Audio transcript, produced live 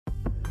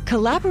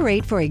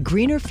Collaborate for a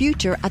greener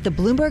future at the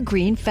Bloomberg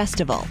Green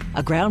Festival,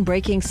 a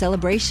groundbreaking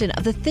celebration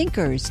of the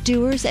thinkers,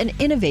 doers, and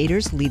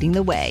innovators leading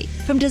the way.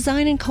 From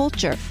design and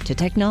culture to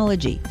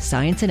technology,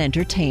 science, and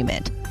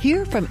entertainment.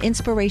 Hear from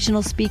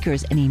inspirational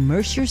speakers and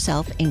immerse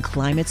yourself in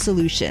climate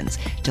solutions.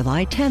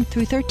 July 10th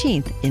through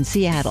 13th in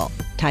Seattle.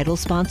 Title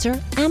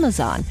sponsor,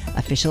 Amazon.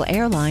 Official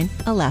airline,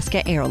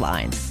 Alaska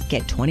Airlines.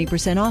 Get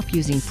 20% off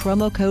using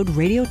promo code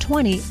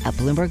radio20 at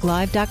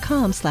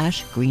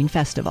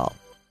bloomberglive.com/greenfestival.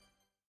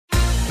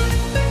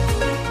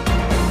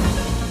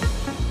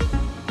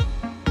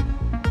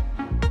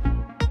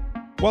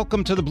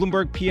 Welcome to the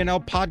Bloomberg P&L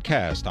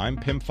podcast. I'm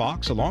Pim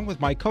Fox, along with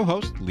my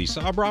co-host,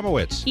 Lisa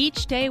Abramowitz.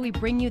 Each day, we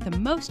bring you the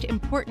most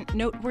important,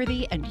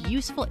 noteworthy, and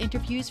useful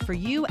interviews for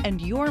you and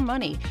your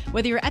money,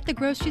 whether you're at the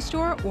grocery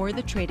store or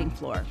the trading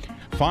floor.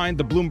 Find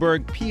the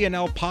Bloomberg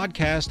P&L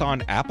podcast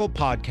on Apple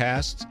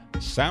Podcasts,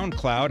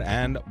 SoundCloud,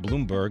 and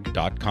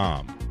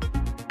Bloomberg.com.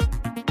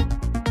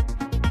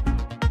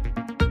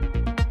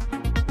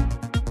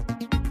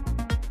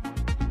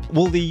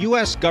 Will the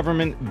U.S.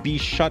 government be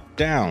shut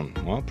down?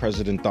 Well,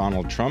 President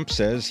Donald Trump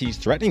says he's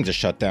threatening to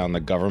shut down the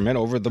government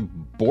over the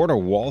border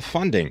wall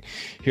funding.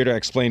 Here to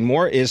explain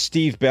more is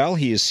Steve Bell.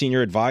 He is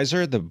senior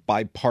advisor, the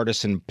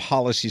Bipartisan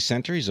Policy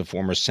Center. He's a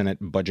former Senate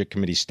Budget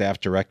Committee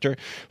staff director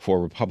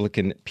for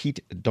Republican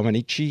Pete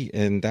Domenici,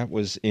 and that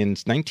was in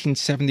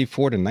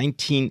 1974 to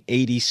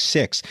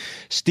 1986.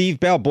 Steve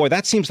Bell, boy,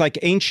 that seems like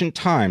ancient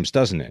times,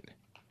 doesn't it?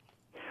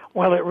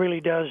 Well, it really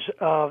does.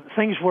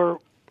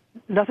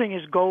 Nothing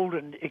is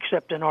golden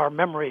except in our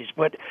memories,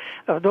 but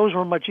those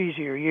were much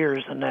easier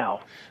years than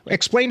now.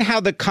 Explain how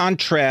the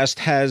contrast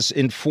has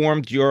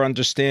informed your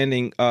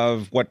understanding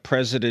of what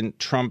President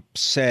Trump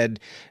said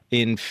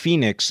in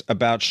Phoenix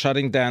about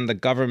shutting down the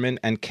government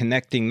and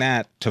connecting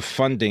that to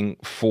funding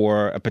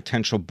for a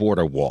potential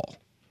border wall.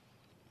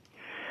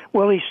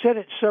 Well, he said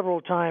it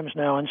several times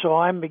now, and so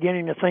I'm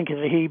beginning to think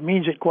that he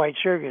means it quite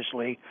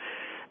seriously.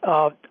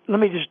 Let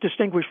me just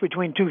distinguish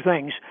between two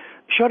things.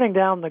 Shutting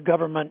down the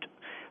government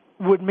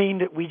would mean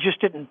that we just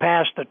didn't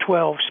pass the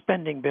 12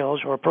 spending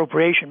bills or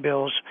appropriation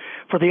bills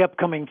for the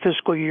upcoming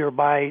fiscal year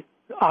by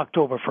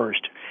October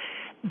 1st.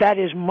 That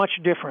is much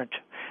different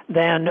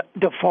than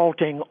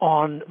defaulting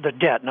on the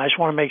debt. And I just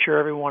want to make sure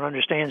everyone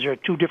understands there are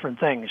two different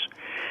things.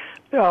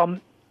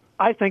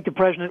 I think the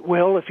president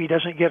will, if he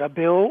doesn't get a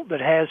bill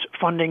that has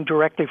funding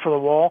directly for the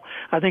wall,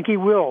 I think he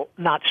will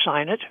not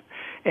sign it.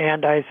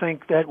 And I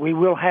think that we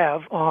will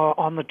have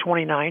on the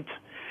 29th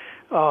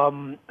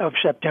of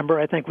September,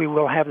 I think we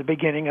will have the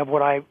beginning of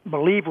what I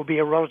believe will be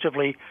a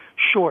relatively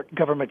short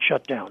government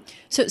shutdown.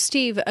 So,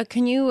 Steve,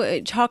 can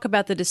you talk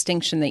about the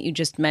distinction that you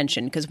just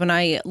mentioned? Because when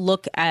I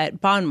look at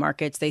bond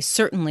markets, they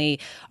certainly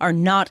are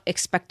not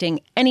expecting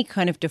any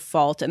kind of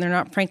default, and they're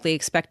not, frankly,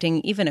 expecting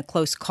even a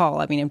close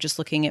call. I mean, I'm just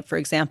looking at, for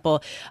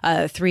example,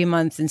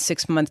 3-month and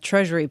 6-month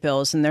Treasury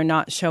bills, and they're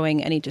not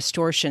showing any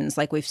distortions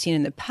like we've seen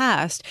in the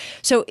past.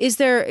 So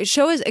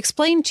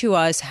explain to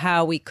us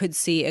how we could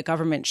see a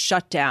government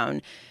shutdown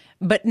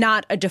but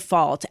not a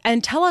default.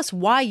 And tell us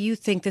why you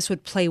think this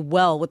would play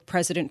well with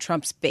President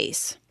Trump's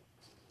base.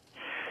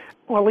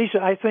 Well, Lisa,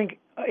 I think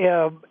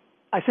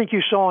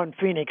you saw in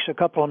Phoenix a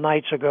couple of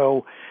nights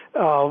ago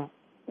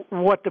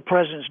what the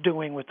president's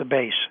doing with the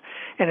base.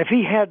 And if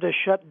he had to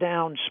shut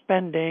down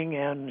spending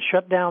and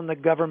shut down the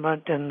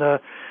government and the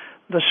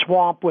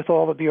swamp with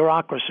all the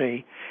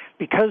bureaucracy,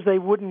 because they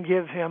wouldn't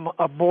give him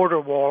a border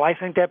wall, I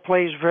think that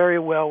plays very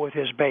well with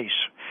his base.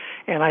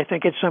 And I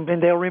think it's something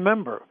they'll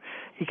remember.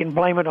 He can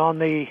blame it on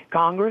the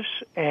Congress,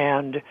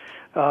 and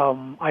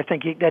I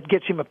think that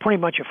gets him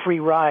pretty much a free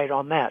ride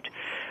on that.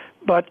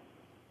 But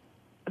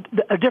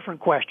a different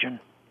question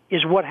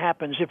is what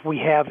happens if we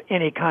have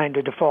any kind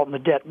of default in the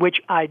debt,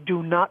 which I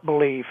do not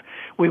believe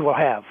we will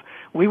have.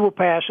 We will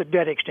pass a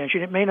debt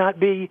extension. It may not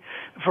be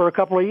for a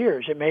couple of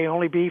years. It may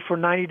only be for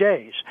 90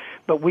 days.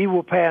 But we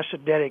will pass a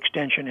debt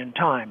extension in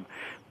time.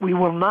 We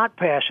will not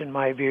pass, in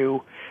my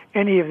view,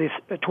 any of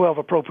the 12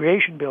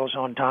 appropriation bills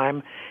on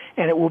time,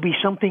 and it will be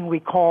something we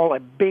call a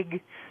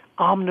big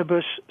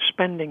omnibus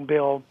spending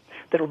bill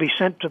that will be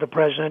sent to the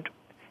president.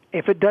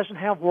 If it doesn't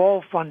have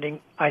wall funding,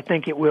 I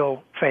think it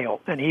will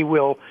fail, and he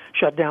will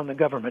shut down the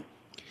government.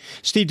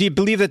 Steve, do you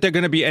believe that there's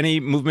going to be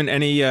any movement,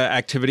 any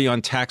activity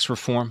on tax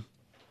reform?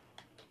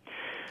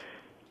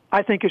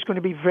 I think it's going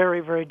to be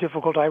very, very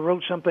difficult. I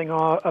wrote something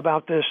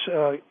about this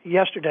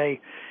yesterday.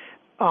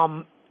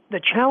 The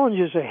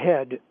challenges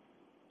ahead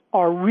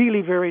are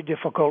really very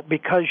difficult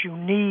because you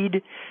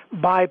need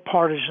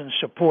bipartisan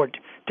support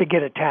to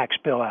get a tax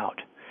bill out.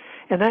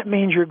 And that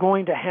means you're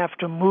going to have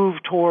to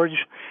move towards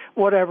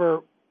whatever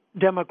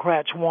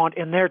Democrats want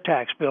in their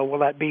tax bill. Will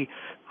that be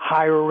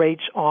higher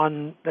rates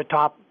on the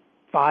top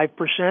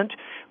 5%?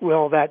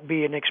 Will that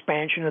be an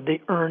expansion of the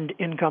earned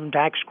income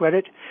tax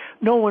credit?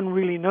 No one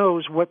really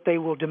knows what they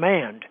will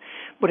demand.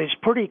 But it's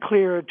pretty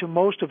clear to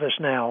most of us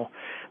now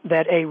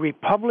that a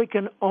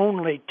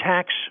Republican-only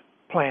tax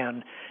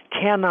plan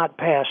cannot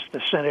pass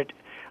the Senate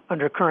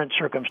under current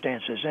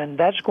circumstances. And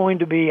that's going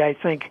to be, I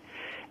think,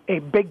 a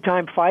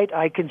big-time fight.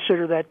 I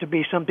consider that to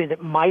be something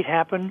that might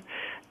happen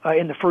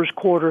in the first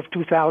quarter of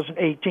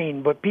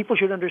 2018. But people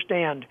should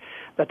understand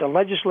that the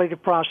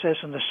legislative process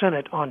in the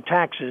Senate on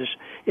taxes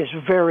is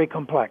very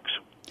complex.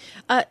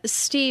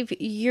 Steve,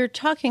 you're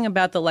talking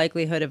about the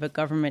likelihood of a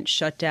government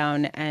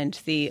shutdown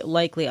and the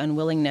likely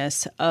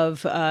unwillingness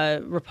of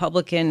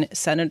Republican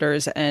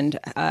senators and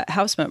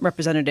House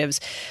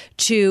representatives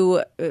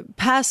to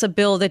pass a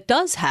bill that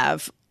does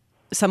have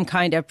some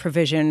kind of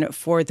provision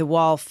for the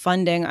wall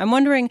funding. I'm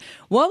wondering,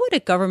 what would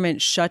a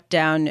government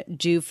shutdown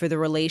do for the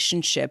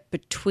relationship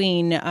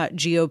between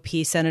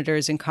GOP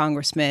senators and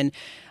congressmen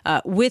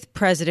with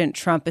President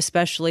Trump,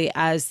 especially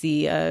as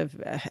the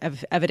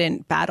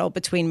evident battle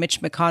between Mitch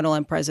McConnell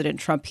and President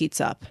Trump heats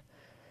up?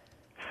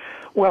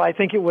 Well, I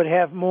think it would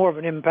have more of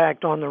an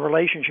impact on the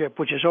relationship,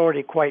 which is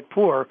already quite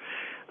poor,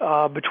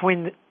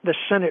 between the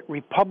Senate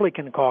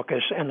Republican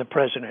caucus and the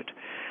president.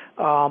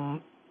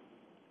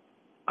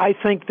 I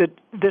think that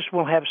this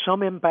will have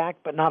some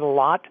impact, but not a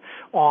lot,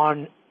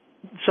 on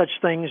such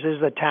things as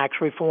the tax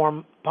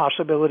reform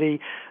possibility,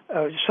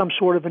 some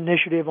sort of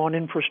initiative on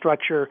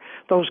infrastructure,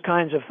 those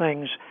kinds of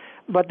things.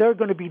 But they're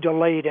going to be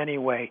delayed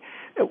anyway.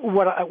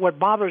 What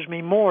bothers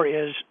me more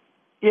is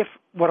if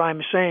what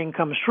I'm saying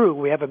comes true,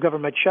 we have a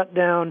government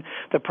shutdown,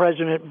 the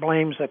president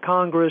blames the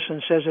Congress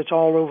and says it's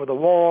all over the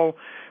wall,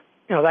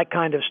 that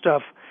kind of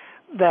stuff,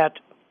 that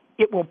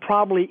it will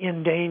probably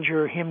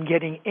endanger him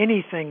getting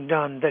anything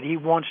done that he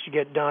wants to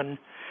get done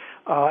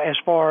as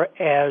far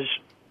as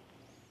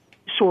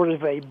sort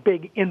of a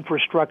big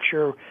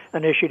infrastructure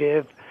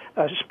initiative,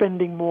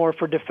 spending more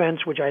for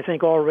defense, which I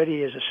think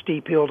already is a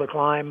steep hill to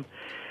climb.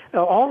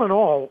 All in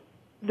all,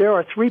 there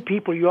are three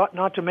people you ought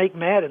not to make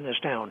mad in this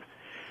town.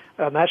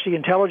 That's the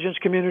intelligence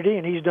community,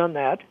 and he's done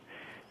that.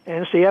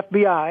 And it's the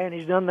FBI, and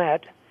he's done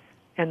that.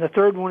 And the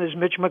third one is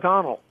Mitch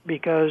McConnell,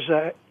 because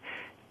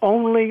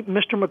only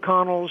Mr.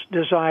 McConnell's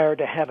desire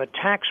to have a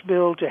tax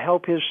bill to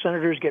help his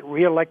senators get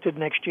reelected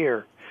next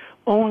year,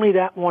 only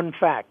that one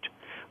fact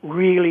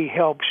really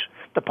helps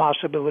the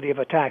possibility of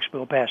a tax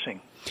bill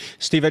passing.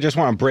 Steve, I just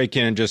want to break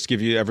in and just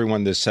give you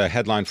everyone this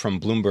headline from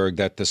Bloomberg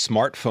that the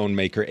smartphone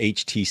maker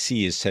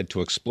HTC is said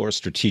to explore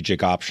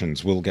strategic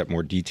options. We'll get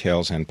more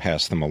details and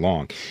pass them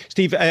along.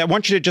 Steve, I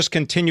want you to just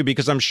continue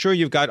because I'm sure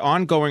you've got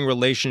ongoing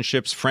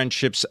relationships,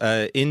 friendships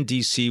in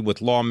D.C.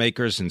 with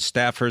lawmakers and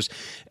staffers.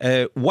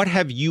 What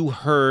have you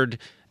heard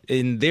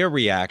in their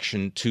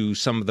reaction to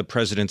some of the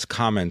president's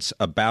comments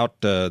about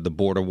the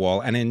border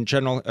wall and in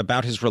general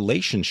about his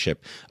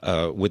relationship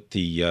with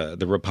the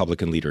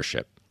Republican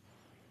leadership?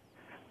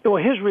 Well,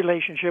 his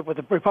relationship with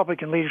the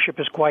Republican leadership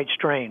is quite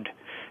strained.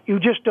 You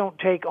just don't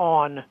take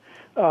on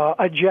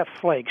a Jeff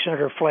Flake,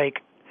 Senator Flake,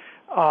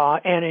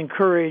 and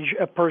encourage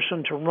a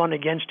person to run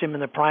against him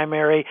in the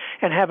primary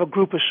and have a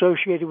group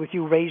associated with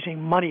you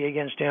raising money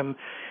against him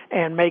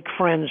and make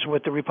friends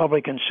with the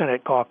Republican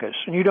Senate caucus.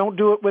 And you don't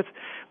do it with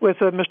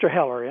Mr.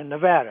 Heller in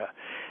Nevada.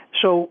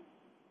 So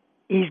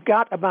he's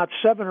got about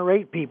 7 or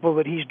 8 people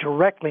that he's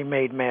directly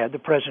made mad, the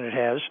president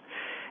has.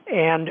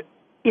 And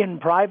in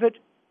private,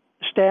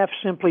 staff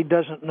simply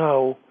doesn't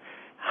know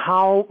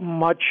how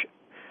much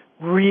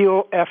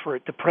real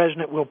effort the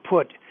president will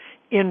put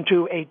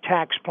into a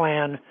tax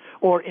plan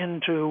or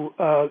into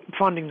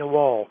funding the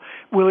wall.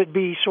 Will it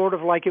be sort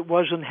of like it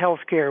was in health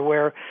care,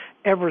 where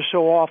ever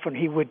so often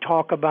he would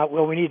talk about,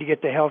 well, we need to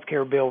get the health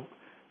care bill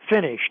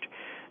finished.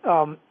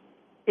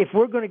 If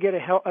we're going to get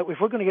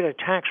a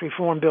tax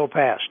reform bill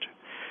passed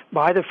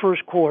by the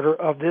first quarter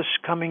of this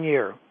coming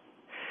year,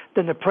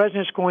 then the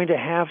president's going to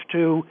have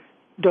to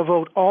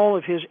devote all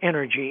of his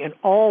energy and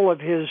all of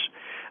his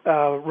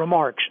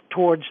remarks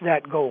towards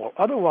that goal.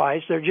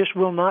 Otherwise, there just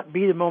will not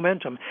be the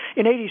momentum.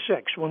 In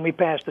 '86, when we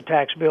passed the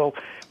tax bill,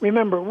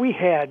 remember, we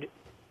had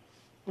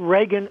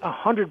Reagan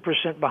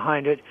 100%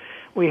 behind it.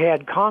 We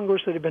had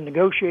Congress that had been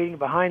negotiating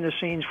behind the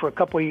scenes for a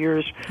couple of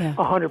years,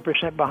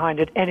 100% behind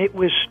it, and it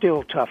was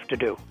still tough to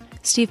do.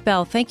 Steve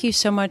Bell, thank you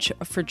so much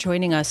for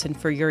joining us and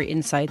for your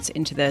insights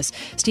into this.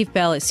 Steve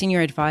Bell is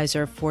Senior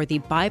Advisor for the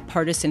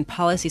Bipartisan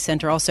Policy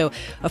Center, also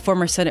a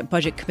former Senate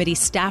Budget Committee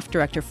staff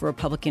director for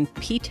Republican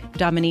Pete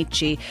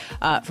Domenici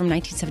from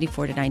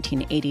 1974 to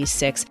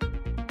 1986.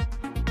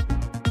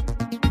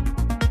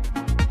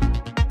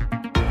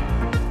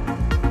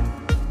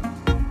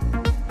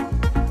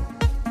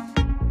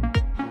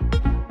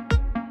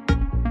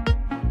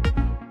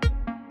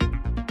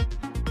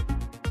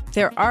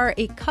 There are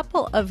a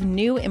couple of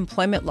new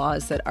employment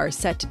laws that are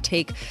set to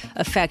take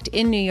effect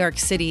in New York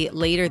City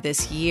later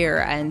this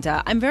year. And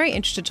I'm very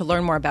interested to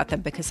learn more about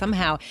them because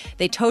somehow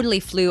they totally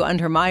flew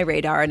under my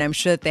radar. And I'm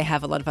sure that they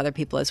have a lot of other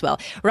people as well.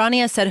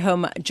 Rania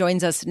Sedhom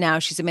joins us now.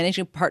 She's a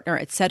managing partner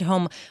at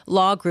Sedhom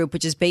Law Group,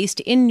 which is based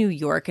in New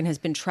York and has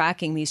been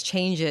tracking these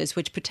changes,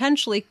 which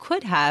potentially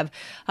could have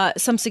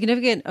some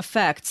significant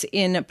effects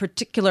in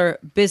particular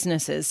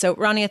businesses. So,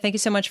 Rania, thank you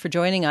so much for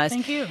joining us.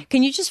 Thank you.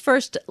 Can you just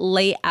first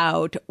lay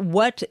out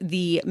what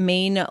the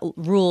main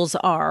rules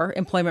are,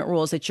 employment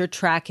rules that you're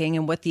tracking,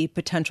 and what the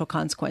potential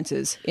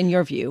consequences, in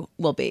your view,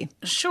 will be?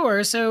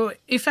 Sure. So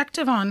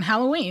effective on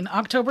Halloween,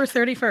 October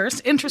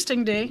 31st,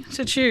 interesting day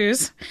to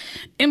choose,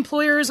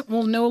 employers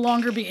will no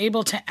longer be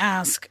able to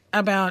ask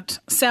about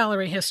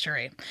salary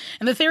history.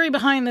 And the theory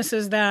behind this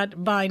is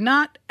that by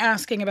not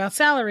asking about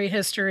salary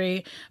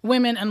history,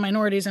 women and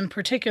minorities in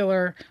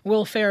particular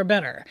will fare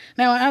better.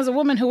 Now, as a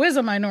woman who is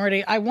a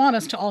minority, I want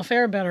us to all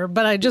fare better,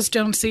 but I just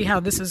don't see how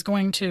this is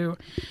going to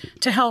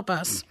help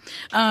us.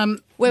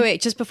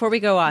 Wait, just before we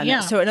go on. Yeah.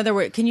 So in other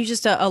words, can you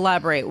just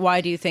elaborate? Why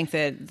do you think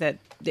that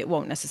it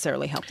won't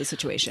necessarily help the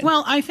situation?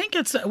 Well, I think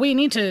we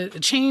need to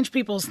change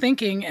people's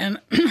thinking and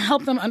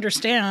help them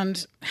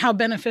understand how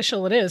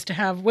beneficial it is to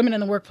have women in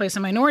the workplace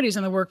and minorities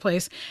in the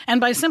workplace.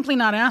 And by simply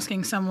not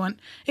asking someone,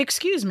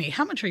 excuse me,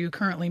 how much are you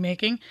currently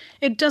making?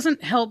 It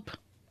doesn't help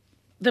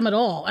them at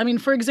all. I mean,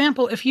 for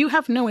example, if you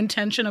have no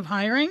intention of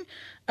hiring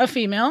a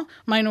female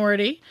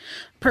minority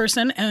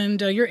person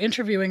and you're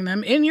interviewing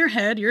them, in your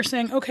head, you're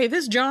saying, okay,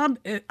 this job,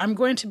 I'm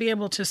going to be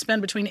able to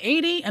spend between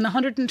 $80,000 and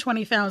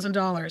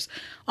 $120,000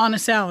 on a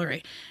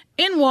salary.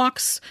 In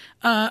walks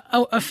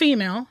a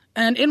female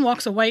and in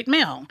walks a white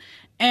male.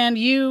 And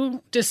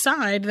you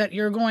decide that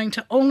you're going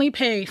to only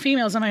pay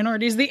females and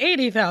minorities the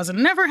 $80,000,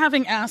 never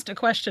having asked a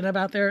question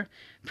about their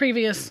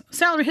previous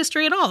salary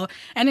history at all.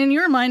 And in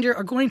your mind,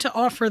 you're going to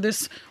offer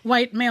this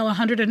white male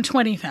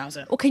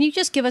 $120,000. Well, can you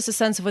just give us a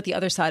sense of what the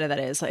other side of that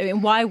is? I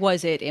mean, why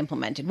was it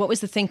implemented? What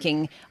was the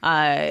thinking?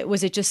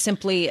 Was it just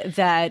simply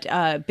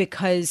that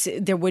because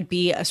there would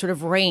be a sort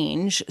of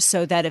range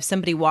so that if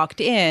somebody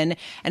walked in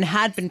and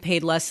had been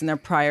paid less than their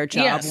prior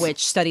job, Yes.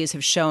 which studies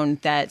have shown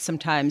that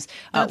sometimes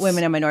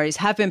women and minorities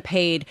have been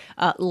paid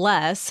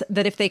less,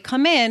 that if they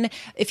come in,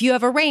 if you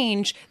have a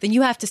range, then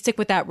you have to stick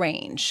with that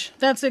range?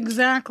 That's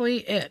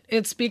exactly it.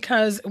 It's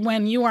because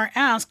when you are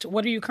asked,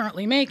 what are you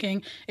currently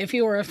making? If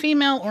you are a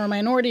female or a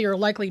minority, you're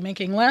likely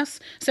making less.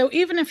 So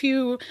even if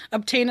you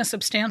obtain a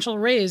substantial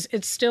raise,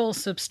 it's still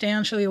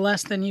substantially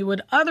less than you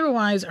would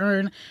otherwise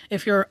earn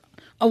if you're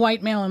a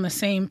white male in the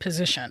same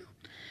position.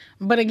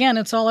 But again,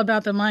 it's all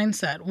about the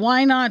mindset.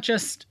 Why not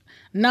just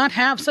not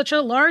have such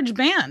a large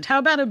band? How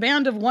about a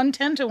band of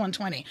 110 to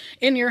 120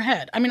 in your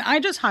head? I mean,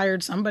 I just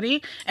hired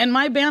somebody and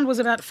my band was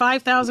about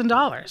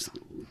 $5,000.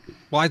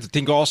 Well, I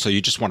think also you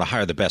just want to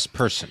hire the best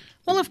person.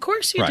 Well, of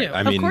course you Right. do.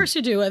 I Of mean- course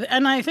you do.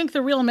 And I think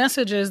the real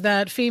message is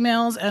that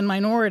females and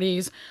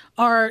minorities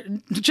are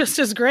just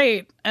as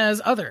great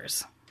as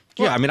others.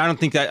 Yeah, I mean, I don't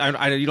think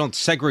that you don't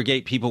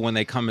segregate people when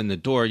they come in the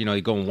door. You know,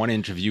 you go in one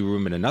interview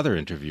room and another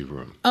interview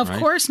room. Of right?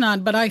 course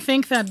not. But I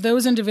think that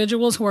those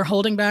individuals who are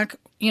holding back,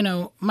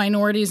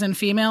 minorities and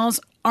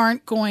females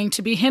aren't going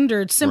to be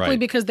hindered simply Right.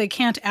 because they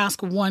can't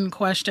ask one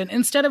question.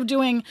 Instead of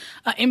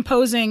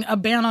imposing a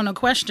ban on a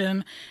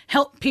question,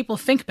 help people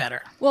think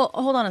better. Well,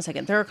 hold on a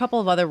second. There are a couple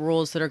of other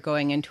rules that are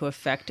going into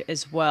effect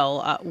as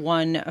well.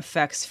 One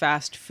affects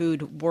fast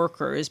food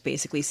workers,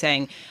 basically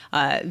saying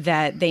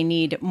that they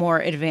need more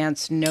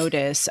advance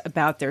notice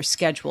about their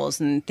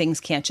schedules and things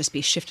can't just be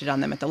shifted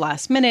on them at the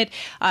last minute.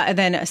 And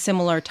then a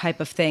similar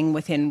type of thing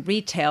within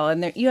retail.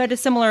 And you had a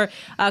similar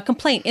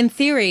complaint. In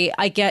theory,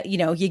 I get,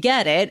 you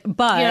get it,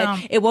 but Yeah.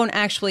 it won't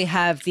actually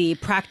have the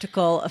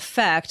practical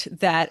effect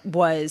that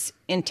was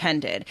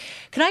intended.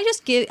 Can I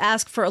just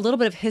ask for a little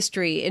bit of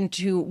history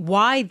into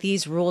why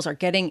these rules are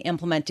getting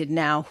implemented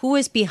now? Who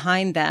is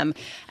behind them?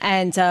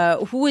 And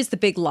who is the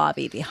big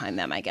lobby behind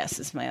them, I guess,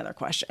 is my other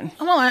question.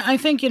 Well, I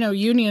think,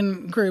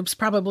 union groups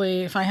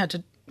probably, if I had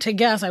to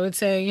guess, I would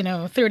say,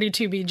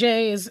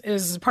 32BJ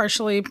is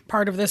partially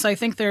part of this. I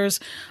think there's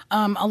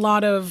a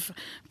lot of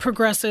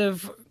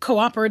progressive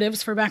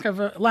cooperatives, for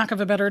lack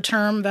of a better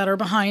term, that are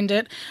behind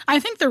it. I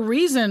think the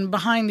reason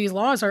behind these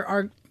laws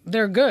are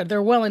they're good.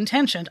 They're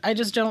well-intentioned. I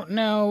just don't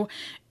know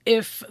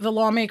if the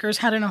lawmakers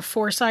had enough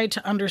foresight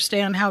to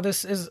understand how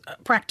this is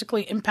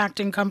practically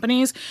impacting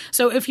companies.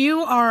 So if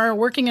you are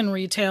working in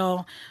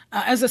retail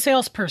as a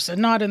salesperson,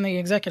 not in the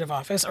executive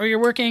office, or you're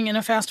working in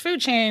a fast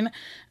food chain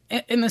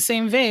in the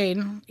same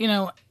vein,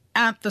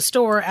 at the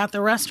store, at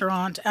the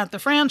restaurant, at the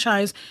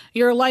franchise,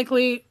 you're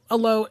likely a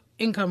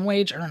low-income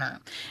wage earner.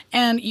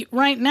 And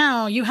right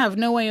now, you have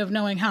no way of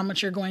knowing how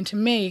much you're going to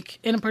make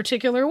in a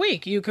particular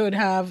week. You could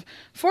have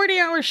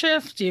 40-hour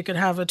shift, you could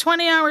have a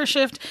 20-hour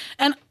shift,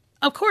 and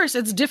of course,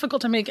 it's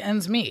difficult to make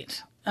ends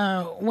meet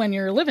when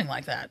you're living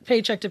like that,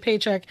 paycheck to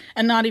paycheck,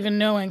 and not even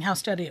knowing how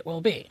steady it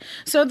will be.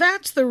 So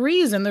that's the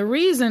reason. The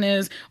reason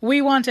is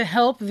we want to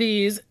help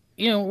these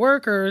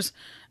workers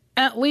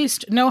at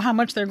least know how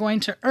much they're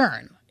going to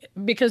earn.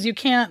 Because you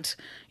can't,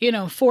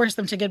 force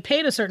them to get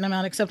paid a certain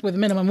amount, except with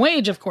minimum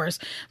wage, of course.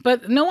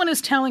 But no one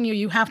is telling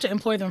you have to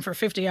employ them for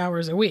 50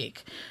 hours a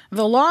week.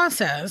 The law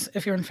says,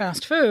 if you're in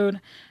fast food,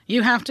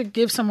 you have to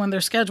give someone their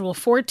schedule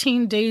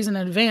 14 days in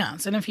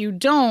advance. And if you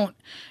don't,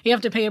 you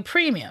have to pay a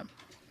premium.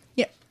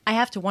 Yeah,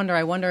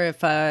 I wonder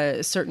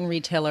if certain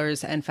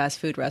retailers and fast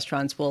food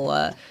restaurants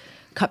will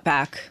cut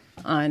back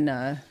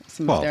on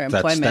some of their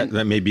employment.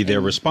 That may be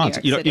their response.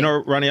 You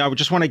know, Ronnie, I would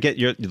just want to get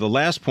the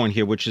last point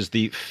here, which is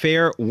the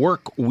Fair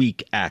Work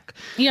Week Act.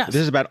 Yes.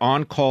 This is about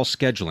on-call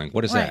scheduling.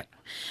 What is that?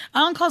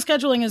 On-call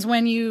scheduling is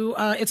when you,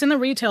 it's in the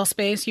retail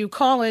space, you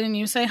call in and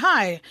you say,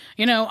 hi,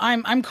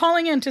 I'm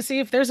calling in to see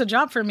if there's a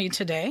job for me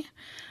today.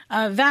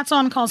 That's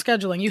on-call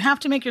scheduling. You have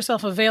to make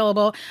yourself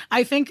available.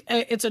 I think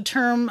it's a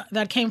term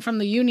that came from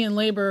the union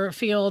labor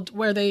field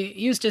where they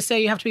used to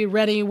say you have to be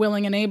ready,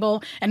 willing, and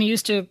able, and you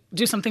used to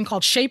do something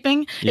called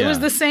shaping. Yeah. It was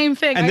the same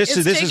thing. And this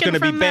is going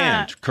to be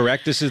banned,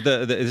 correct? This is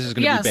going to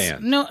be banned. Yes,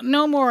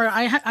 no more.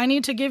 I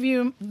need to give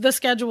you the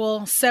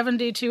schedule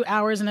 72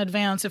 hours in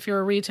advance if you're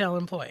a retail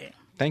employee.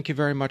 Thank you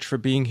very much for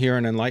being here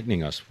and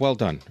enlightening us. Well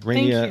done.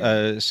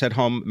 Rania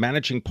Sedholm,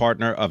 managing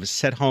partner of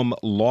Sedholm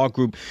Law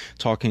Group,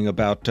 talking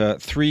about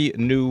 3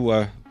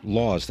 new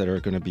laws that are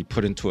going to be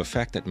put into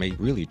effect that may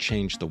really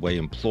change the way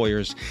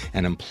employers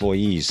and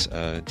employees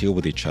deal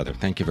with each other.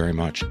 Thank you very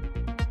much.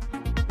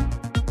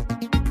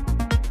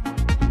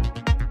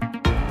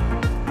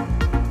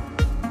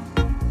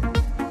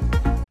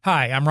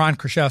 Hi, I'm Ron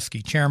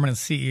Kraszewski, Chairman and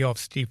CEO of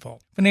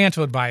Stifel.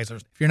 Financial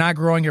advisors, if you're not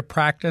growing your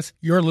practice,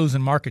 you're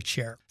losing market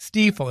share.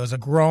 Stifel is a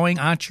growing,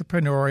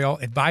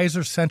 entrepreneurial,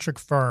 advisor-centric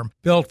firm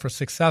built for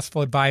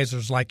successful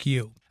advisors like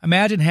you.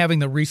 Imagine having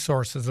the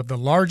resources of the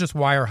largest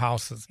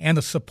wirehouses and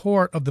the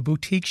support of the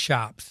boutique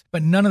shops,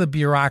 but none of the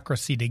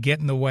bureaucracy to get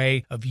in the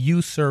way of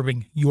you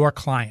serving your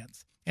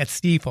clients. At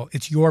Stifel,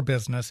 it's your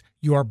business,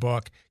 your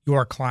book,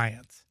 your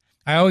clients.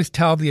 I always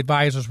tell the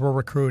advisors we're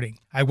recruiting,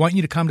 I want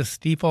you to come to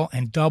Stifel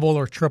and double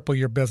or triple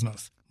your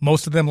business.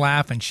 Most of them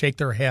laugh and shake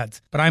their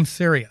heads, but I'm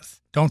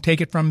serious. Don't take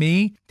it from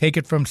me. Take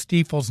it from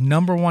Stifel's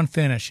 #1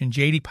 finish in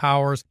J.D.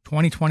 Power's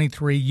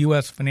 2023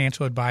 U.S.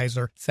 Financial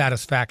Advisor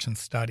Satisfaction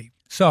Study.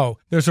 So,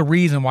 there's a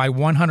reason why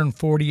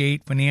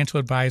 148 financial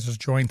advisors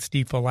joined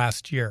Stifel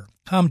last year.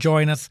 Come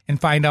join us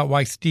and find out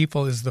why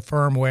Stifel is the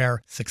firm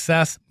where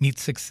success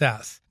meets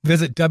success.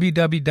 Visit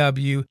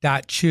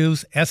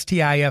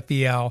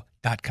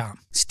www.choosestifel.com.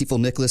 Stifel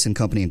Nicholas and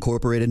Company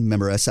Incorporated,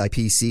 member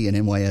SIPC and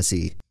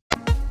NYSE.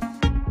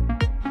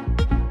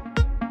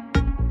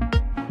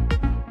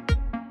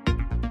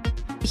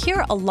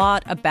 Hear a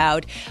lot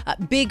about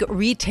big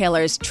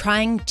retailers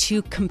trying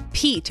to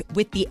compete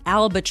with the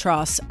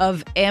albatross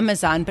of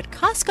Amazon, but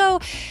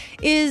Costco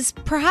is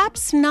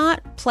perhaps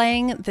not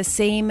playing the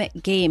same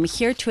game.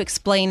 Here to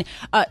explain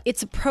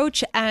its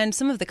approach and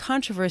some of the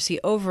controversy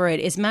over it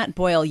is Matt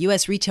Boyle,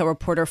 U.S. retail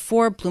reporter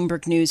for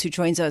Bloomberg News, who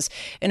joins us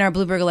in our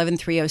Bloomberg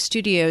 1130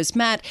 studios.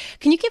 Matt,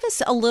 can you give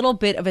us a little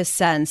bit of a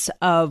sense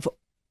of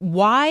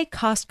why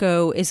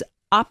Costco is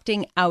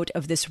opting out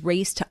of this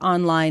race to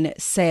online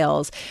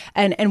sales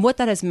and what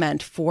that has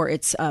meant for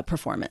its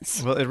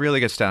performance? Well, it really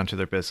gets down to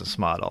their business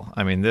model.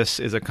 I mean, this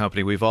is a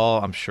company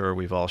I'm sure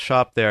we've all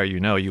shopped there.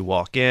 You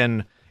walk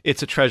in,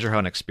 it's a treasure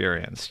hunt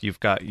experience.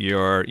 You've got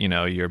your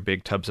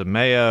big tubs of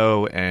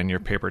mayo and your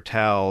paper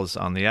towels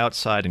on the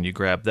outside, and you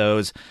grab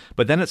those.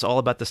 But then it's all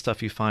about the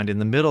stuff you find in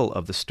the middle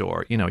of the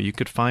store. You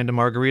could find a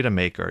margarita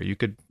maker. You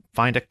could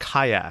find a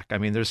kayak. I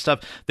mean, there's stuff,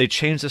 they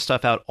change this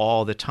stuff out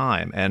all the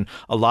time. And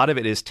a lot of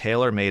it is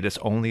tailor-made. It's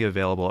only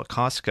available at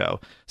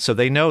Costco. So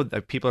they know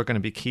that people are going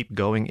to keep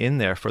going in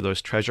there for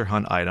those treasure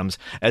hunt items,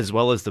 as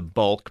well as the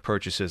bulk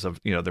purchases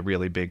of, the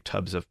really big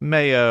tubs of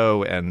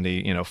mayo and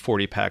the,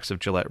 40 packs of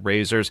Gillette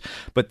razors.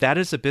 But that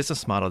is a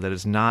business model that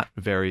is not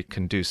very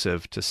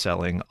conducive to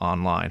selling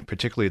online,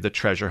 particularly the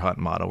treasure hunt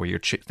model where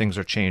things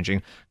are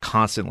changing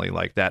constantly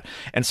like that.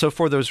 And so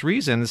for those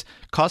reasons,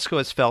 Costco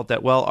has felt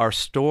that, well, our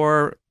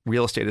store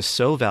real estate is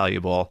so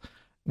valuable.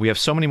 We have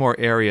so many more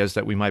areas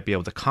that we might be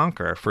able to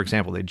conquer. For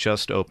example, they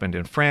just opened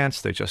in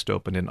France. They just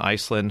opened in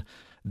Iceland.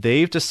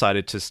 They've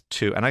decided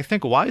to, and I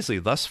think wisely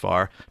thus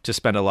far, to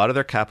spend a lot of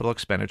their capital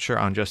expenditure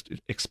on just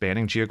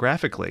expanding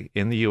geographically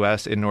in the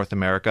U.S., in North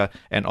America,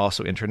 and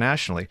also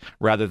internationally,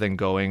 rather than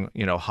going,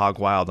 hog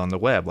wild on the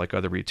web like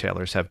other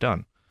retailers have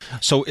done.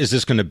 So is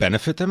this going to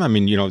benefit them? I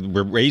mean,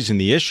 we're raising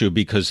the issue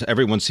because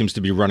everyone seems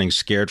to be running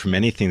scared from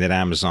anything that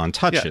Amazon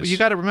touches. Yeah, you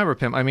got to remember,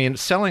 Pim, I mean,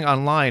 selling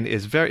online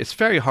it's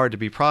very hard to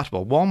be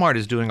profitable. Walmart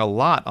is doing a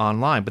lot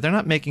online, but they're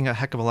not making a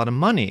heck of a lot of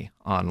money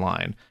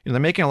online.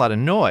 They're making a lot of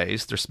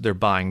noise. They're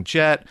buying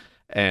jet,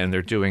 and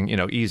they're doing,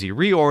 easy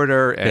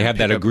reorder. And they have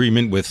that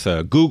agreement with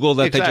Google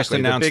that they just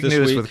announced this week. The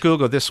big news with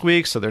Google this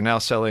week, so they're now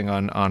selling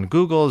on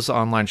Google's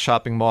online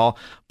shopping mall.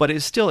 But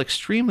it's still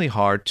extremely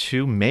hard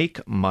to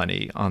make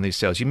money on these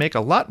sales. You make a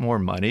lot more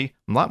money,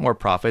 a lot more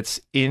profits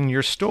in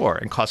your store,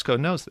 and Costco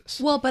knows this.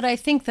 Well, but I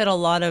think that a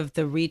lot of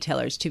the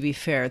retailers, to be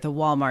fair, the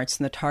Walmarts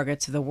and the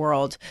Targets of the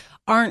world,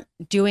 aren't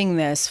doing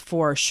this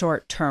for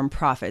short-term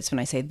profits. When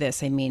I say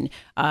this, I mean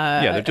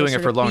they're doing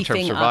it for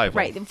long-term survival.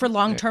 Right, for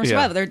long-term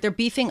survival. They're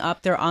beefing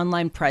up their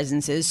online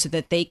presences so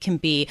that they can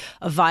be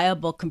a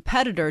viable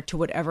competitor to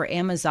whatever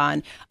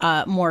Amazon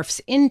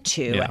morphs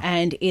into. Yeah.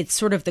 And it's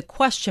sort of the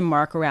question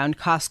mark around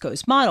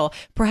Costco's model.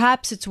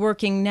 Perhaps it's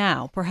working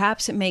now.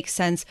 Perhaps it makes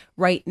sense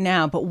right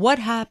now. But what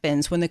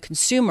happens when the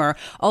consumer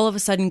all of a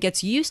sudden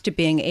gets used to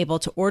being able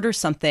to order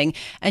something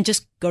and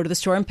just go to the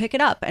store and pick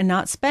it up and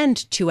not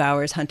spend 2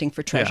 hours hunting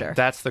for treasure? Yeah,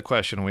 that's the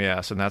question we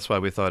asked, and that's why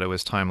we thought it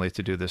was timely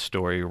to do this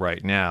story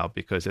right now,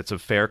 because it's a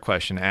fair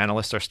question.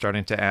 Analysts are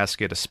starting to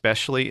ask it,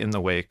 especially in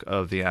the wake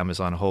of the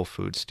Amazon Whole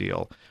Foods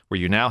deal, where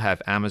you now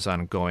have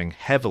Amazon going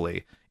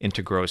heavily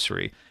into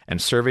grocery.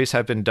 And surveys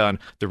have been done.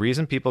 The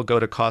reason people go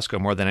to Costco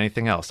more than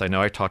anything else, I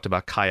know I talked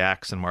about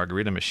kayaks and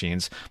margarita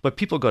machines, but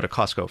people go to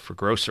Costco for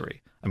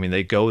grocery. I mean,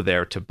 they go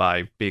there to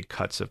buy big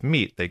cuts of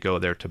meat. They go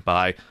there to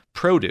buy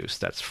produce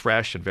that's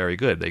fresh and very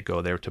good. They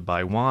go there to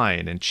buy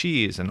wine and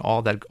cheese and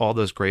all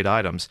those great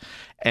items.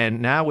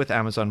 And now with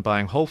Amazon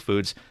buying Whole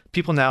Foods,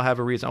 people now have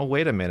a reason, oh,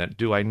 wait a minute,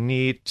 do I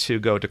need to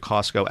go to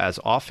Costco as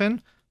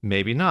often?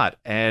 Maybe not.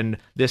 And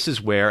this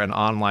is where an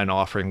online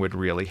offering would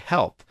really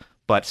help.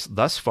 But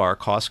thus far,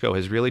 Costco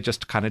has really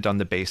just kind of done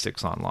the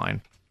basics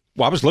online.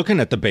 Well, I was looking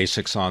at the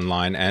basics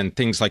online, and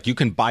things like you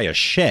can buy a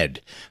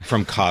shed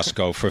from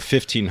Costco for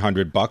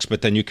 $1,500,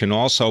 but then you can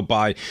also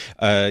buy,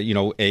 a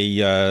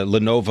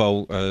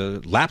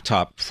Lenovo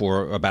laptop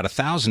for about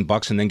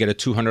 $1,000 and then get a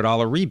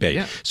 $200 rebate.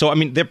 Yeah. So, I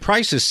mean, their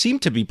prices seem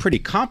to be pretty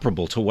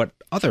comparable to what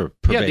other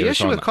purveyors. Yeah, the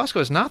issue with Costco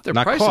is not their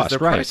prices. Cost, their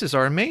right. prices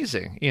are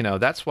amazing.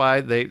 That's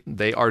why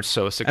they are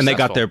so successful. And they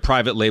got their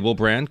private label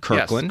brand,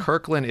 Kirkland. Yes,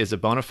 Kirkland is a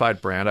bona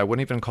fide brand. I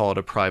wouldn't even call it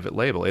a private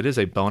label. It is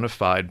a bona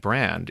fide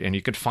brand, and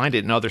you could find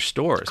it in other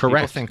stores. Correct.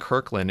 People think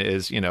Kirkland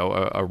is,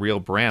 a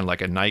real brand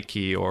like a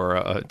Nike or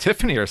a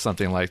Tiffany or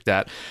something like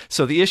that.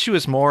 So the issue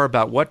is more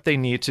about what they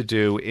need to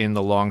do in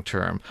the long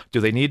term. Do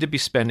they need to be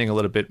spending a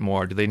little bit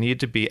more? Do they need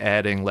to be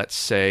adding, let's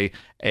say,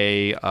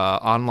 a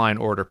online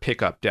order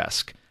pickup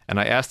desk? And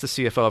I asked the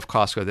CFO of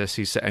Costco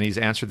this, and he's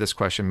answered this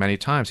question many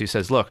times. He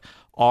says, look,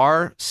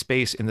 our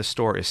space in the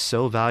store is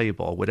so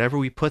valuable. Whatever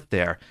we put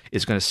there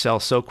is going to sell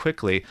so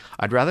quickly.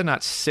 I'd rather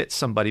not sit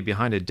somebody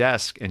behind a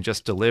desk and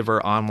just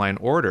deliver online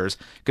orders,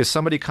 because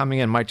somebody coming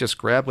in might just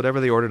grab whatever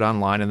they ordered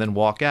online and then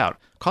walk out.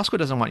 Costco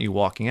doesn't want you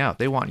walking out.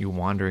 They want you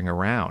wandering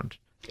around,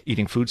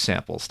 eating food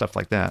samples, stuff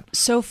like that.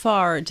 So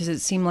far, does it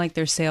seem like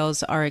their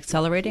sales are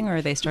accelerating, or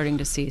are they starting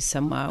to see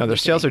some No, their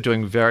sales are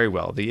doing very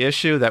well. The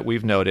issue that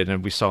we've noted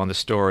and we saw in the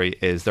story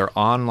is their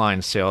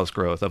online sales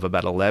growth of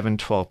about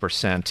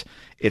 11-12%.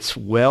 It's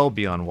well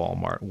beyond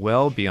Walmart,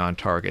 well beyond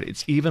Target.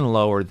 It's even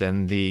lower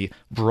than the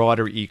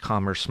broader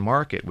e-commerce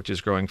market, which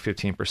is growing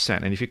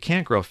 15%. And if you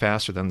can't grow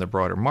faster than the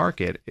broader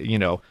market,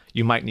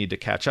 you might need to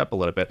catch up a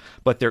little bit.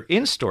 But their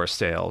in-store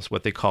sales,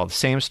 what they call the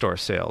same-store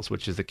sales,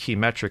 which is the key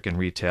metric in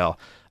retail,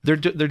 they're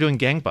doing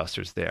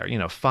gangbusters there,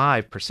 5%,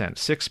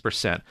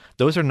 6%.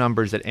 Those are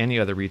numbers that any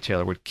other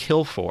retailer would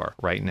kill for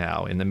right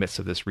now in the midst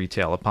of this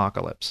retail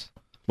apocalypse.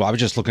 Well, I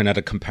was just looking at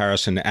a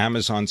comparison.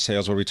 Amazon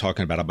sales, what are we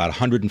talking about? About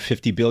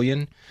 $150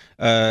 billion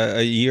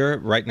a year.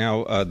 Right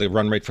now, the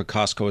run rate for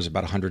Costco is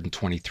about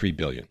 $123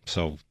 billion.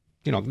 So,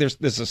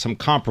 there's some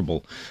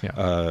comparable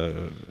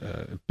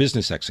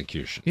business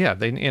execution. Yeah,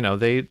 they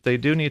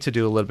do need to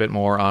do a little bit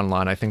more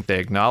online. I think they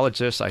acknowledge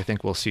this. I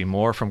think we'll see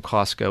more from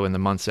Costco in the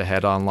months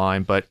ahead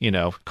online. But,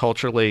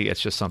 culturally,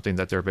 it's just something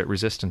that they're a bit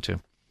resistant to.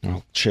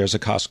 Well, shares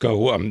of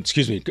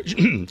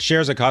Costco,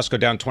 shares of Costco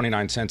down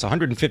 29 cents,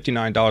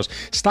 $159.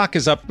 Stock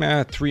is up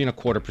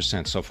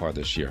 3.25% so far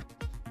this year.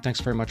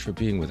 Thanks very much for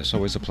being with us.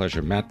 Always a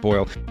pleasure. Matt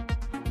Boyle.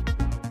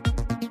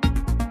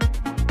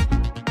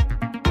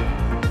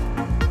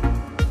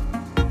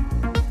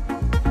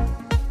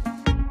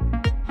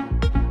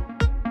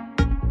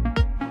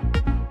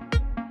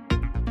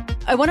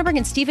 I want to bring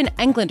in Stephen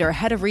Englander,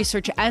 head of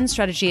research and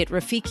strategy at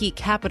Rafiki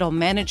Capital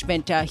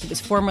Management. He was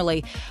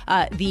formerly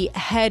the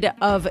head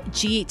of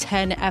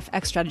G10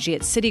 FX strategy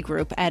at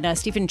Citigroup. And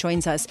Stephen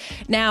joins us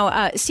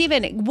now.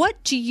 Stephen,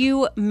 what do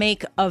you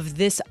make of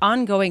this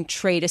ongoing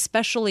trade,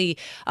 especially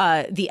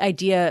the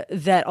idea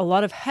that a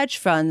lot of hedge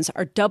funds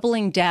are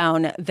doubling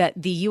down that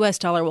the U.S.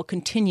 dollar will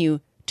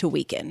continue to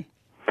weaken?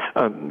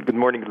 Good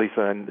morning,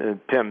 Lisa and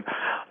Tim.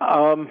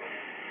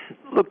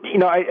 Look,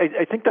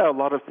 I think that a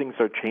lot of things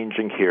are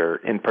changing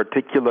here. In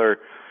particular,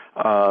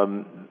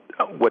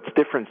 what's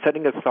different,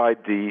 setting aside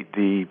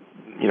the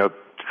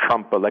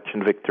Trump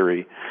election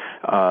victory,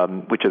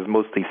 which has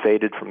mostly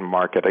faded from the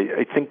market,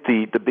 I think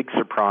the big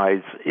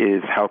surprise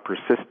is how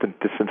persistent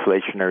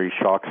disinflationary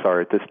shocks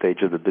are at this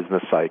stage of the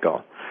business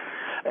cycle.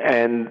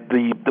 And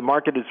the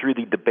market is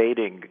really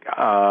debating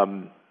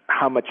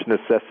how much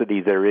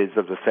necessity there is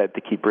of the Fed to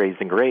keep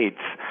raising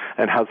rates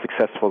and how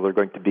successful they're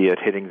going to be at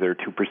hitting their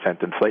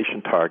 2%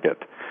 inflation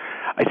target.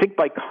 I think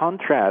by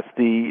contrast,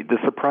 the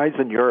surprise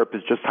in Europe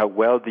is just how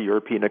well the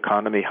European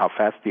economy, how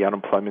fast the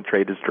unemployment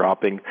rate is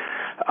dropping,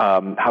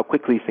 how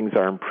quickly things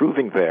are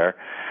improving there.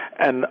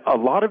 And a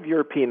lot of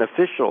European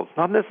officials,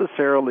 not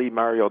necessarily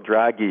Mario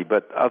Draghi,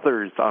 but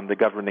others on the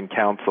governing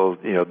council,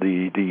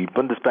 the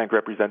Bundesbank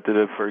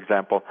representative, for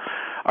example,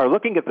 are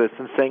looking at this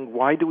and saying,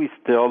 why do we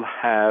still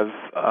have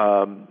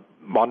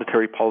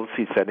monetary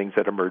policy settings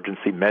at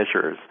emergency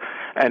measures?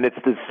 And it's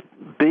this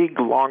big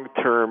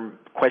long-term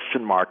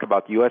question mark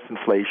about U.S.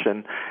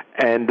 inflation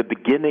and the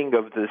beginning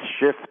of this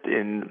shift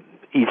in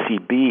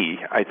ECB,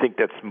 I think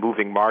that's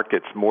moving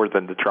markets more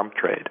than the Trump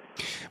trade.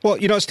 Well,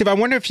 Steve, I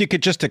wonder if you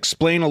could just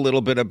explain a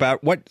little bit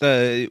about what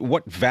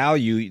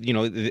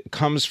value,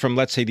 comes from,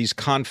 let's say, these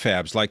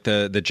confabs like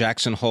the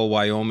Jackson Hole,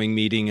 Wyoming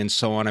meeting and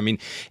so on. I mean,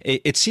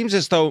 it seems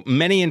as though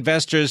many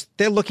investors,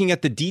 they're looking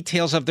at the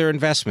details of their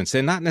investments.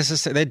 They're not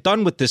necessarily, they're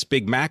done with this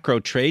big macro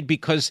trade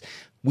because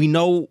we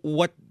know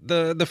what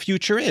the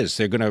future is.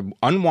 They're going to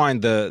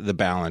unwind the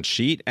balance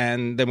sheet,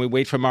 and then we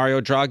wait for Mario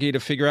Draghi to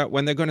figure out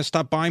when they're going to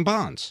stop buying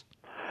bonds.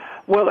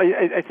 Well,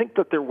 I think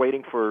that they're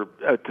waiting for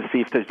to see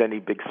if there's any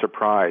big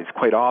surprise.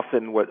 Quite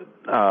often, what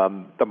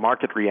the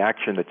market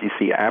reaction that you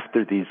see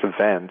after these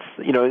events,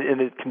 and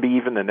it can be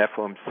even an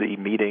FOMC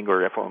meeting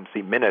or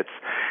FOMC minutes,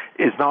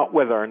 is not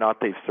whether or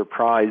not they've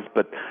surprised,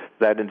 but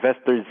that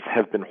investors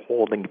have been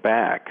holding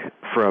back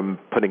from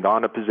putting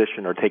on a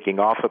position or taking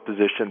off a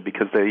position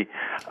because they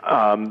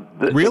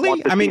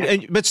really. I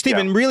mean, but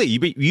Stephen, really,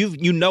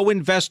 you know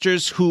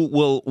investors who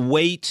will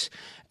wait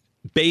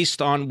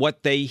based on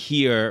what they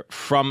hear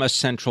from a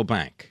central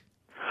bank.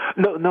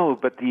 No,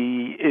 but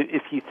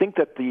if you think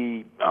that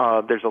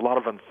there's a lot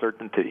of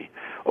uncertainty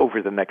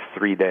over the next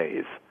 3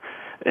 days,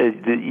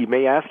 you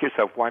may ask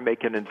yourself, why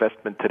make an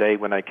investment today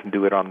when I can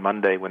do it on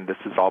Monday when this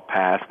is all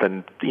passed?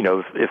 And,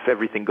 if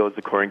everything goes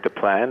according to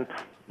plan,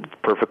 it's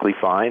perfectly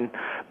fine.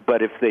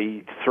 But if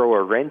they throw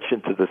a wrench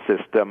into the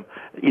system,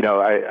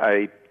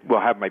 I will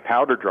have my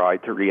powder dry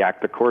to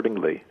react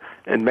accordingly.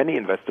 And many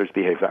investors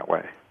behave that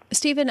way.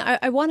 Stephen,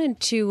 I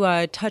wanted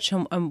to touch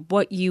on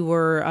what you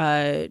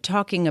were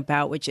talking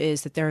about, which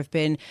is that there have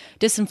been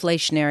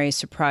disinflationary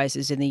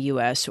surprises in the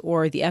U.S.,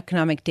 or the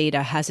economic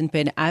data hasn't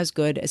been as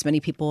good as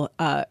many people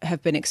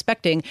have been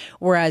expecting,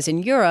 whereas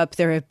in Europe,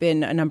 there have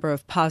been a number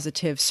of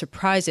positive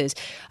surprises.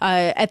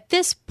 At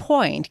this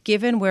point,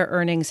 given where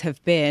earnings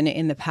have been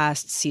in the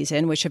past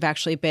season, which have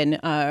actually been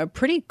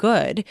pretty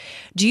good,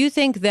 do you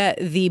think that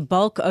the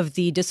bulk of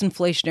the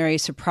disinflationary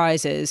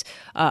surprises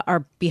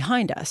are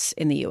behind us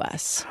in the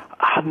U.S.?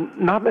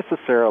 Not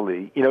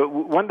necessarily.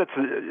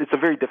 It's a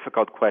very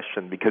difficult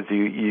question because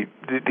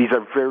these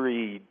are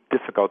very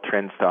difficult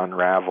trends to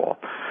unravel.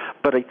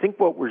 But I think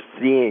what we're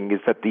seeing is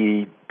that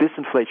the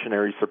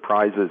disinflationary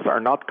surprises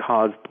are not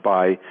caused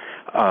by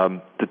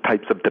the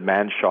types of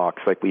demand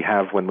shocks like we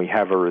have when we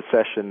have a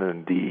recession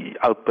and the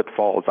output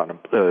falls,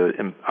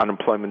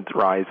 unemployment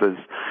rises.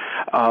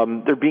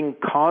 They're being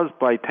caused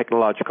by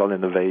technological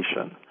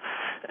innovation.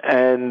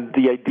 And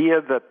the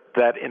idea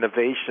that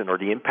innovation or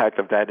the impact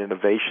of that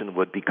innovation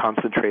would be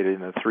concentrated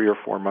in a 3 or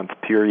 4 month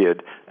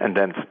period and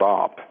then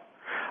stop,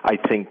 I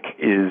think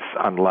is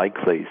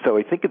unlikely. So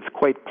I think it's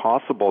quite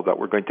possible that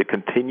we're going to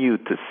continue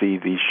to see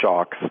these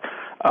shocks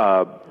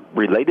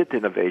related to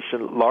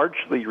innovation,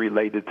 largely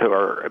related to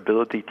our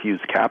ability to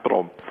use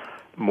capital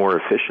more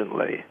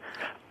efficiently.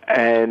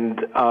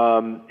 And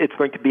it's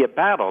going to be a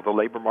battle. The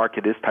labor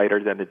market is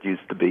tighter than it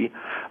used to be.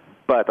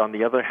 But on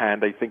the other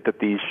hand, I think that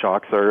these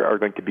shocks are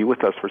going to be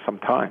with us for some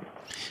time.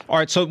 All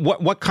right. So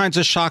what kinds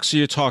of shocks are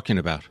you talking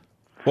about?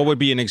 What would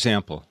be an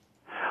example?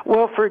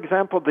 Well, for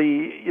example,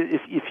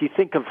 if you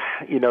think of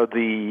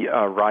the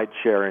ride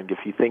sharing,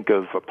 if you think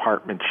of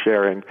apartment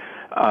sharing,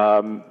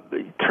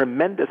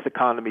 tremendous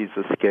economies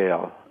of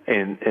scale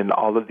in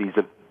all of these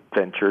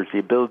ventures, the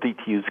ability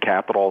to use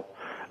capital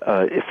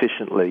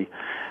efficiently.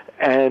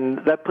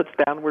 And that puts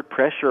downward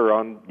pressure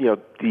on,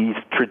 these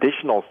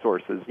traditional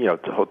sources, to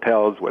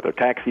hotels, whether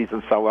taxis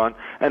and so on.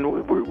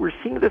 And we're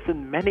seeing this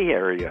in many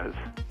areas.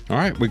 All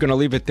right, we're going to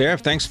leave it there.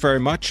 Thanks very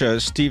much,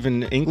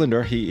 Stephen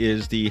Englander. He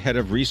is the head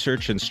of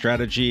research and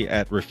strategy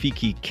at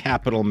Rafiki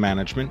Capital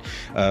Management,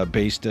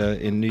 based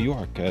in New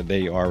York.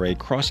 They are a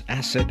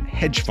cross-asset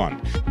hedge fund.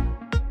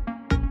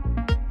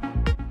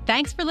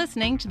 Thanks for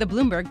listening to the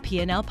Bloomberg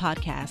P&L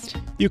podcast.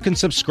 You can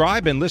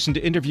subscribe and listen to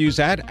interviews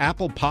at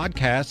Apple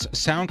Podcasts,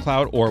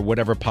 SoundCloud, or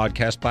whatever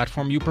podcast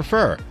platform you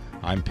prefer.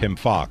 I'm Pim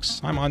Fox.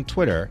 I'm on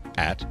Twitter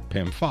at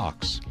Pim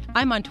Fox.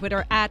 I'm on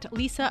Twitter at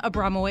Lisa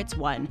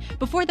Abramowitz1.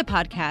 Before the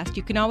podcast,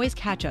 you can always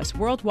catch us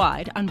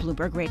worldwide on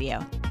Bloomberg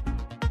Radio.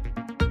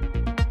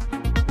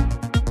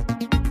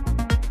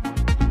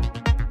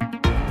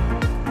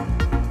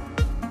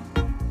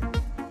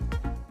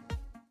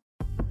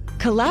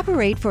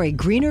 Collaborate for a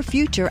greener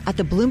future at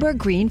the Bloomberg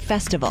Green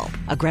Festival,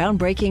 a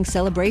groundbreaking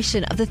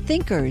celebration of the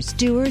thinkers,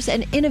 doers,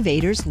 and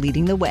innovators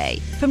leading the way.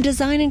 From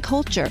design and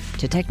culture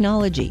to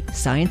technology,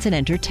 science, and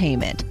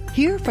entertainment.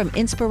 Hear from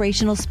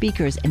inspirational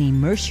speakers and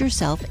immerse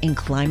yourself in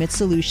climate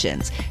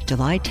solutions.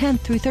 July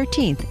 10th through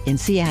 13th in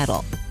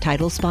Seattle.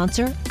 Title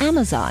sponsor,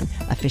 Amazon.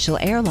 Official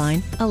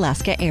airline,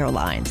 Alaska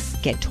Airlines.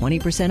 Get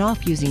 20%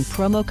 off using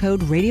promo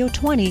code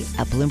radio20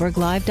 at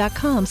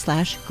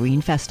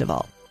BloombergLive.com/Green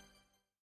Festival.